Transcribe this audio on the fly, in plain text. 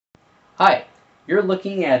Hi, you're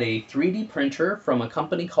looking at a 3D printer from a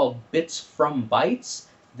company called Bits from Bytes.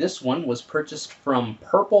 This one was purchased from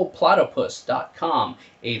purpleplatypus.com,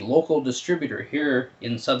 a local distributor here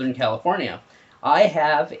in Southern California. I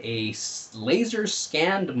have a laser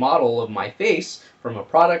scanned model of my face from a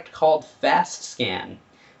product called FastScan.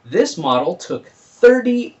 This model took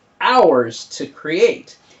 30 hours to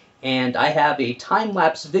create, and I have a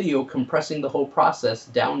time-lapse video compressing the whole process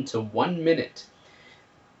down to 1 minute.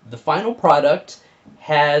 The final product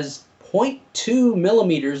has 0.2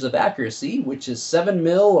 millimeters of accuracy, which is 7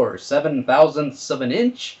 mil or 7/1000ths of an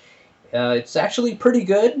inch. It's actually pretty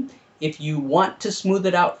good. If you want to smooth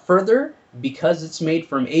it out further, because it's made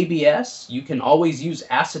from ABS, you can always use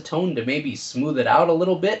acetone to maybe smooth it out a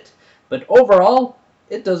little bit. But overall,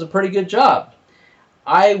 it does a pretty good job.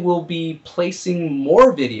 I will be placing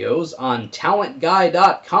more videos on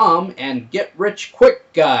talentguy.com and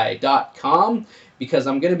getrichquickguy.com because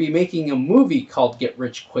I'm going to be making a movie called Get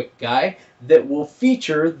Rich Quick Guy that will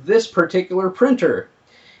feature this particular printer.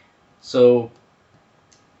 So,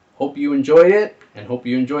 hope you enjoyed it and hope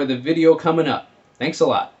you enjoy the video coming up. Thanks a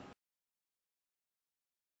lot.